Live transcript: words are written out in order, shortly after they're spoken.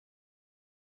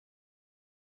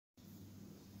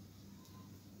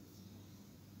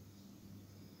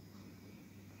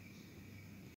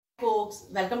Folks,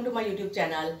 welcome to my YouTube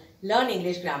channel Learn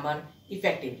English Grammar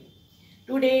Effectively.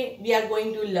 Today we are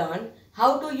going to learn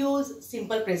how to use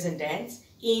simple present tense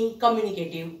in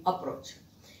communicative approach.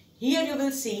 Here you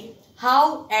will see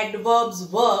how adverbs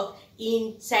work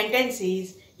in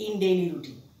sentences in daily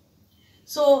routine.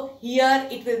 So here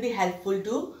it will be helpful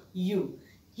to you.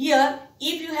 Here,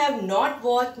 if you have not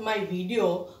watched my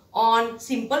video on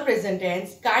simple present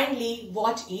tense, kindly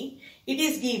watch it. It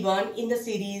is given in the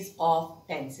series of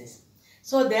tenses.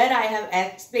 So there I have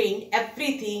explained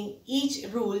everything, each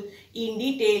rule in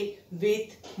detail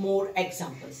with more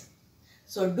examples.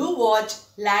 So do watch,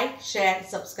 like, share,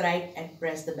 subscribe and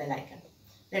press the bell icon.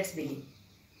 Let's begin.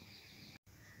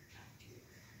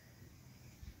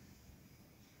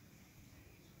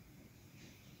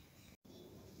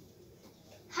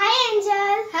 Hi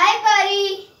Angel. Hi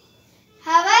Pari.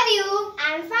 How are you?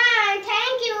 I'm fine,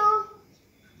 thank you.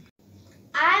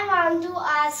 I want to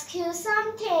ask you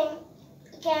something.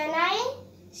 Can I?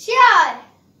 Sure.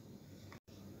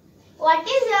 What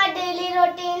is your daily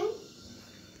routine?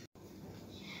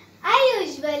 I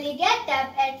usually get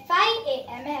up at 5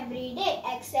 a.m. every day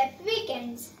except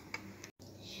weekends.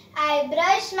 I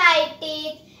brush my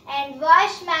teeth and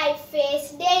wash my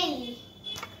face daily.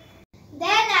 Then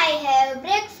I have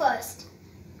breakfast.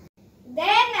 Then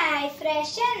I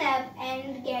freshen up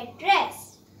and get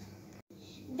dressed.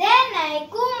 Then I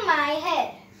comb my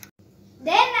hair.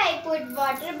 Then I put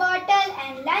water bottle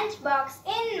and lunch box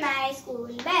in my school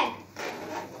bag.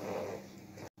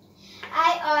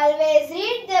 I always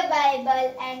read the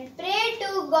Bible and pray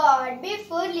to God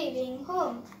before leaving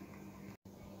home.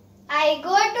 I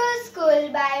go to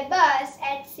school by bus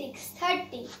at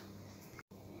 6:30.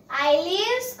 I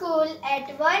leave school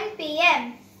at 1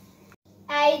 p.m.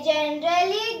 I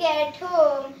generally get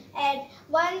home at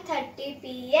 1:30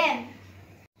 p.m.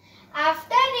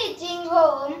 After reaching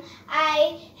home,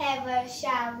 I have a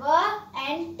shower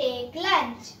and take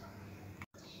lunch.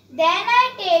 Then I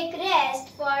take rest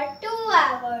for 2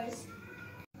 hours.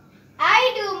 I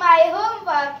do my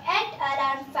homework at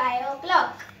around 5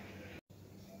 o'clock.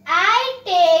 I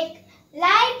take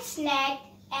light snack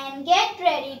and get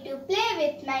ready to play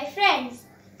with my friends.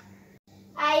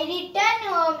 I return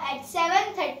home at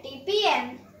 7:30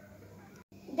 p.m.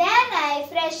 Then I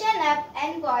freshen up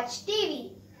and watch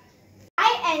TV.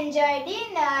 I enjoy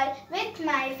dinner with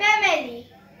my family.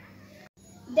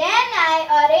 Then I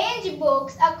arrange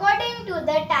books according to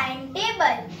the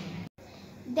timetable.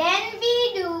 Then we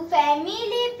do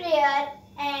family prayer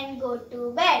and go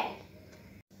to bed.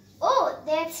 Oh,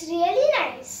 that's really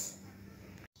nice.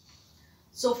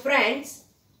 So friends,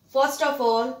 first of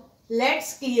all,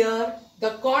 let's clear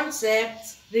the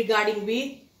concepts regarding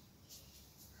with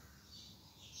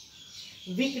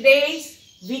weekdays,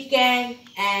 weekend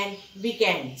and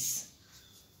weekends.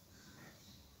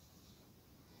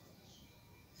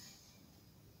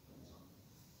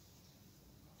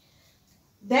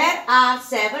 There are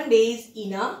 7 days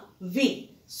in a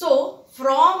week. So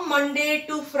from Monday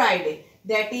to Friday,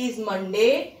 that is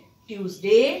Monday,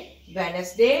 Tuesday,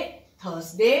 Wednesday,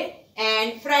 Thursday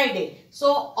and Friday.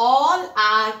 So all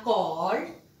are called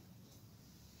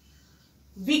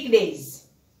weekdays.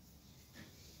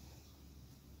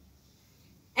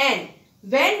 And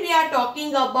when we are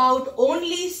talking about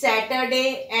only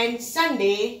Saturday and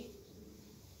Sunday,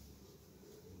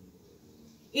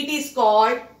 it is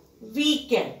called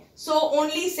weekend. So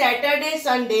only Saturday,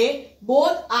 Sunday,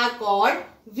 both are called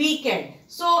weekend.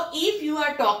 So if you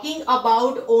are talking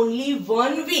about only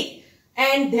 1 week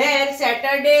and there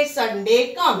Saturday,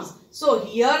 Sunday comes, so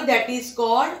here that is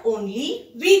called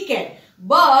only weekend.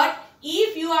 But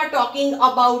if you are talking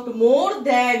about more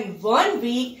than 1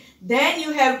 week, then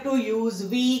you have to use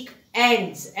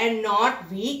weekends and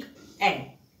not weekend.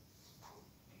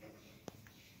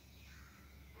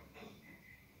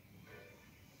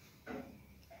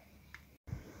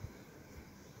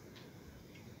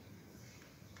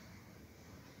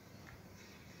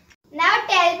 Now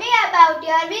tell me about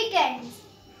your weekends.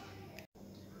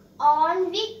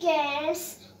 On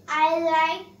weekends, I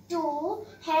like to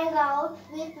hang out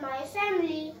with my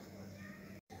family.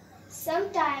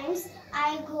 Sometimes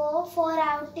I go for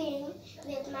outing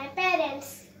with my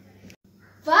parents.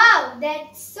 Wow,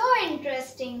 that's so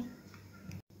interesting.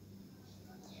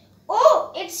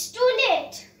 Oh, it's too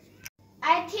late.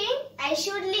 I think I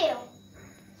should leave.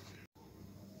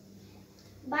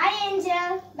 Bye,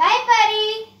 Angel. Bye,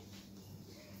 Pari.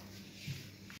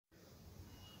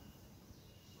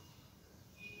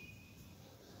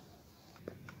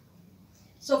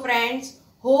 So friends,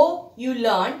 hope you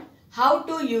learned how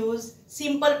to use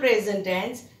simple present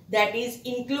tense that is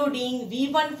including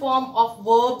V1 form of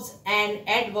verbs and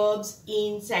adverbs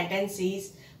in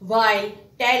sentences while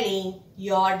telling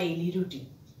your daily routine.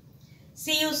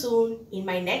 See you soon in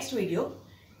my next video.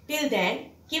 Till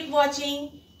then, keep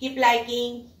watching, keep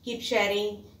liking, keep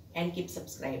sharing and keep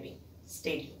subscribing.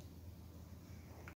 Stay tuned.